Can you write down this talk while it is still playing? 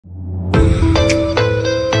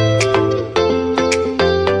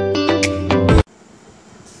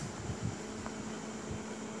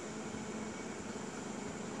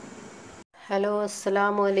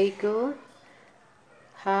Assalamu alaikum.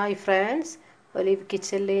 Hi friends. Olive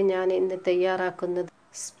kitchen le ഞാൻ ഇന്ന് തയ്യാറാക്കുന്നത്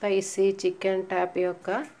സ്പൈസി ചിക്കൻ ടാപ്പിയോക്ക.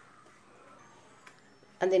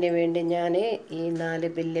 അതിനു വേണ്ടി ഞാൻ ഈ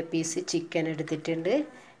 4 വലിയ പീസ് ചിക്കൻ എടുത്തിട്ടുണ്ട്.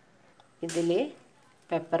 ഇതിൽ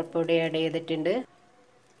പെപ്പർ പൊടി ആഡ് ചെയ്തിട്ടുണ്ട്.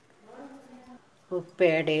 ഉപ്പ്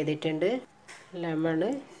ആഡ് ചെയ്തിട്ടുണ്ട്. ലെമൺ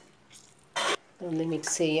ഒന്ന്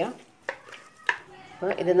മിക്സ് ചെയ്യാം.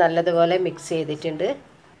 അപ്പോൾ ഇത് നല്ലതുപോലെ മിക്സ് ചെയ്തിട്ടുണ്ട്.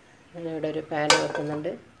 ഞാനിവിടെ ഒരു പാൻ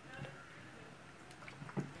വെക്കുന്നുണ്ട്.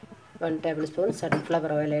 1 table spoon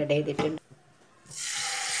sunflower oil add ചെയ്തിട്ടുണ്ട്.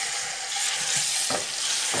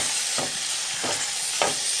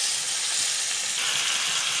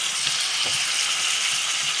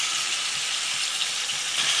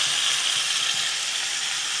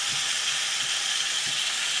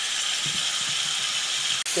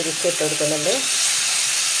 തിരിച്ചിട്ട് കൊടുക്കുന്നുണ്ട്.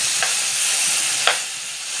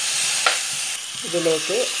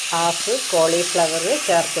 ഇതിലേക്ക് ഹാഫ് കോളിഫ്ലവർ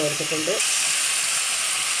ചേർത്ത് കൊടുത്തിട്ടുണ്ട്.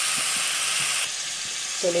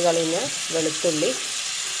 തൊലി കളഞ്ഞ വെളുത്തുള്ളി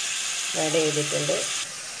ആഡ് ചെയ്തിട്ടുണ്ട്.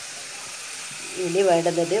 ഇനി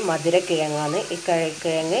വേണ്ടുന്നത് മധുരക്കിഴങ്ങാണ്. ഈ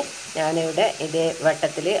കിഴങ്ങ് ഞാനിവിടെ ഇതേ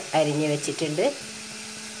വട്ടത്തിൽ അരിഞ്ഞ് വെച്ചിട്ടുണ്ട്.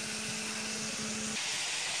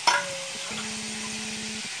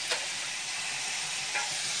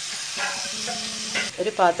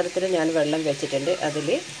 ഒരു പാത്രത്തിൽ ഞാൻ വെള്ളം വെച്ചിട്ടുണ്ട്. അതിൽ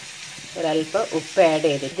ഒരല്പം ഉപ്പ് ആഡ്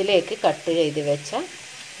ചെയ്ത് ഇതിലേക്ക് കട്ട് ചെയ്ത് വെച്ച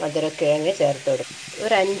മധുരക്കിഴങ്ങ് ചേർത്ത് കൊടുക്കും.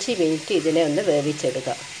 ഒരു 5 മിനിറ്റ് ഇതിനെ ഒന്ന്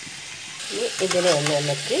വേവിച്ചെടുക്കാം. ഇനി ഇതിനെ ഒന്ന്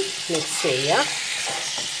നമുക്ക് മിക്സ് ചെയ്യാം.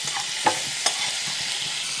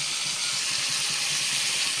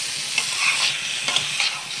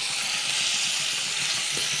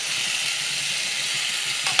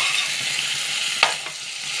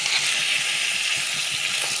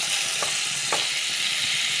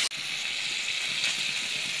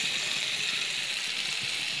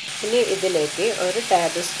 ഇനി ഇതിലേക്ക് 1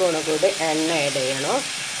 ടേബിൾ സ്പൂൺ കൂടി എണ്ണ ആഡ് ചെയ്യണം.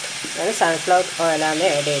 ഞാൻ സൺഫ്ലവർ ഓയിലാണ്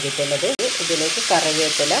ആഡ് ചെയ്തിട്ടുള്ളത്. ഇതിലേക്ക്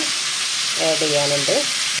കറിവേപ്പില ആഡ് ചെയ്യാനുണ്ട്.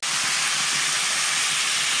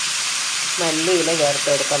 മല്ലിയില ചേർത്ത്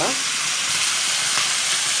കൊടുക്കണം.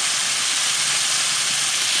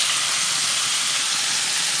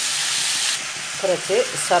 കുറച്ച്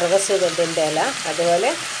സർവസത്തിൻ്റെ ഇല,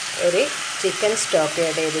 അതുപോലെ ഒരു ചിക്കൻ സ്റ്റോക്ക്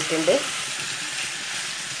ആഡ് ചെയ്തിട്ടുണ്ട്.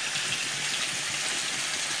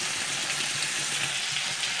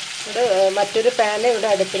 മറ്റൊരു പാൻ ഇവിടെ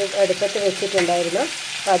അടുപ്പത്ത് വെച്ചിട്ടുണ്ടായിരുന്നു.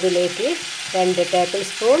 അപ്പോൾ അതിലേക്ക് 2 ടേബിൾ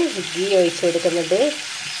സ്പൂൺ ഗീ ഒഴിച്ച് കൊടുക്കുന്നുണ്ട്.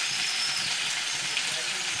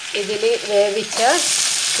 ഇതിൽ വേവിച്ച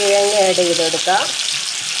കിഴങ്ങ് ആഡ് ചെയ്ത് കൊടുക്കാം.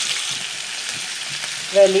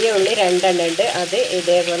 വലിയ ഉള്ളി 2 എണ്ണം ഉണ്ട്. അത്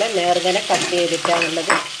ഇതേപോലെ നേർങ്ങനെ കട്ട്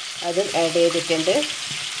ചെയ്തിട്ടാണുള്ളത്. അതും ആഡ് ചെയ്തിട്ടുണ്ട്.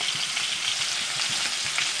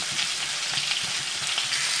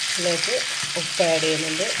 ഇതിലേക്ക് ഉപ്പ് ആഡ്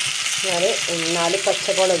ചെയ്യുന്നുണ്ട്. ഞാൻ 4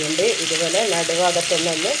 പച്ചമുളകുണ്ട്. ഇതുപോലെ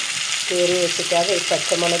നടുഭാഗത്തുനിന്ന് കീറി വെച്ചിട്ടാണ് ഈ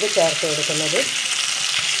പച്ചമുളക് ചേർത്ത് കൊടുക്കുന്നത്.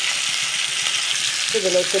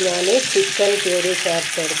 ഇതിലേക്ക് ഞാൻ ചിക്കൻ കീറി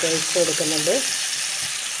വെച്ച് കൊടുക്കുന്നുണ്ട്.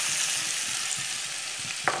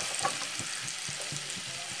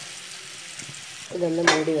 ഇതൊന്ന്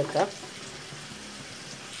മൂടി വെക്കാം.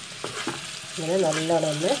 ഇങ്ങനെ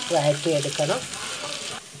നല്ലോണം ഒന്ന് വഴറ്റിയെടുക്കണം.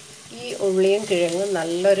 ഈ ഉള്ളിയും കിഴങ്ങും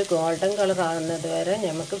നല്ലൊരു ഗോൾഡൻ കളർ ആകുന്നത് വരെ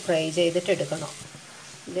നമുക്ക് ഫ്രൈ ചെയ്തിട്ട് എടുക്കണം.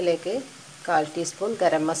 ഇതിലേക്ക് 1/4 ടീസ്പൂൺ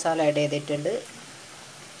ഗരം മസാല ആഡ് ചെയ്തിട്ടുണ്ട്.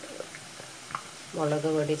 മുളക്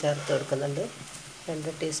പൊടി ചേർത്ത് കൊടുക്കുന്നുണ്ട്.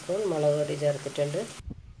 2 ടീസ്പൂൺ മുളക് പൊടി ചേർത്തിട്ടുണ്ട്.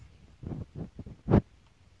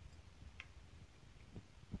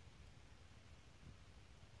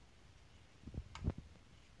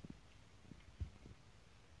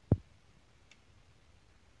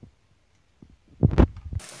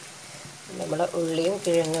 നമ്മുടെ ഉള്ളിയും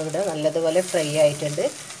കിഴങ്ങും ഇവിടെ നല്ലതുപോലെ ഫ്രൈ ആയിട്ടുണ്ട്.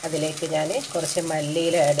 അതിലേക്ക് ഞാൻ കുറച്ച്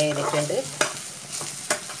മല്ലിയില ആഡ് ചെയ്തിട്ടുണ്ട്.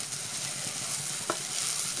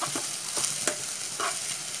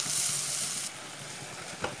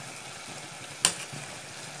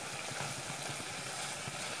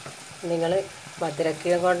 നിങ്ങൾ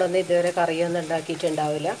മധുരക്കിഴങ്ങ് കൊണ്ടൊന്നും ഇതുവരെ കറിയൊന്നും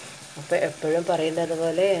ഉണ്ടാക്കിയിട്ടുണ്ടാവില്ല. അപ്പോൾ എപ്പോഴും പറയുന്നത്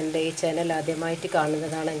പോലെ എൻ്റെ ഈ ചാനൽ ആദ്യമായിട്ട്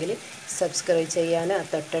കാണുന്നതാണെങ്കിൽ സബ്സ്ക്രൈബ് ചെയ്യാനും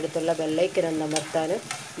തൊട്ടടുത്തുള്ള ബെല്ലൈക്കൻ ഒന്ന് അമർത്താനും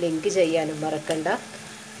ലിങ്ക് ചെയ്യാനും മറക്കണ്ട.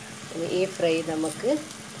 ഈ ഫ്രൈ നമുക്ക്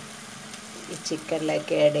ഈ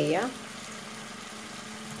ചിക്കനിലേക്ക് ആഡ് ചെയ്യാം.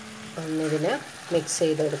 ഒന്നിതിനെ മിക്സ്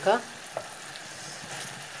ചെയ്ത് കൊടുക്കാം.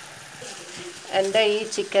 എൻ്റെ ഈ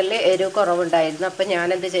ചിക്കനിൽ എരിവ് കുറവുണ്ടായിരുന്നു. അപ്പോൾ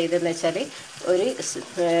ഞാനെന്ത് ചെയ്തതെന്ന് വെച്ചാൽ 1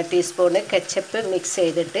 ടീസ്പൂണ് കെച്ചപ്പ് മിക്സ്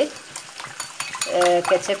ചെയ്തിട്ട്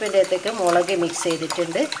കെച്ചപ്പിൻ്റെ അകത്തേക്ക് മുളക് മിക്സ്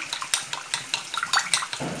ചെയ്തിട്ടുണ്ട്.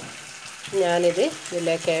 ഞാനിത്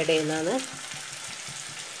ഇതിലേക്ക് ആഡ് ചെയ്യുന്നതാണ്.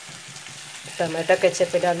 ടൊമാറ്റോ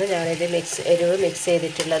കെച്ചപ്പിലാണ് ഞാനിത് എരിവ് മിക്സ്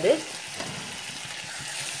ചെയ്തിട്ടുള്ളത്.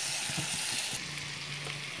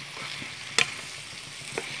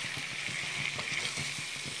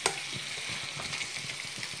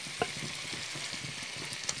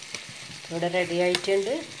 ഇവിടെ റെഡി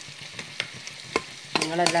ആയിട്ടുണ്ട്.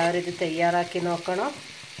 നിങ്ങളെല്ലാവരും ഇത് തയ്യാറാക്കി നോക്കണം.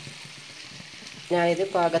 ഞാനിത്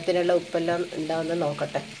പാകത്തിനുള്ള ഉപ്പെല്ലാം ഉണ്ടാവുന്ന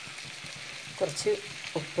നോക്കട്ടെ. കുറച്ച്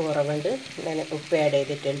ഉപ്പ് കുറവുണ്ട്. ഞാൻ ഉപ്പ് ആഡ്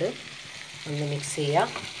ചെയ്തിട്ടുണ്ട്. ഒന്ന് മിക്സ് ചെയ്യാം.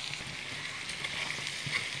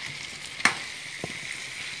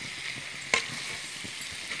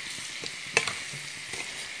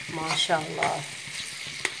 മാഷാ അല്ലാഹ്.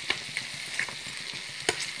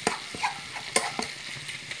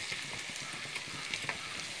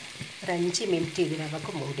 ഒരു 5 മിനിറ്റ് ഇതിനെ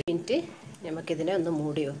നമുക്കിതിനെ ഒന്ന്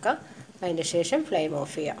മൂടി വെക്കാം. അതിന് ശേഷം ഫ്ലെയിം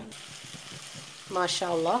ഓഫ് ചെയ്യാം. മാഷാ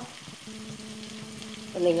അല്ലാഹ്.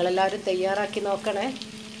 നിങ്ങളെല്ലാവരും തയ്യാറാക്കി നോക്കണേ.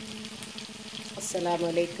 അസ്സലാമു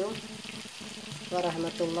അലൈക്കും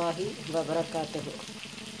വറഹ്മത്തുള്ളാഹി വബറകാതുഹു.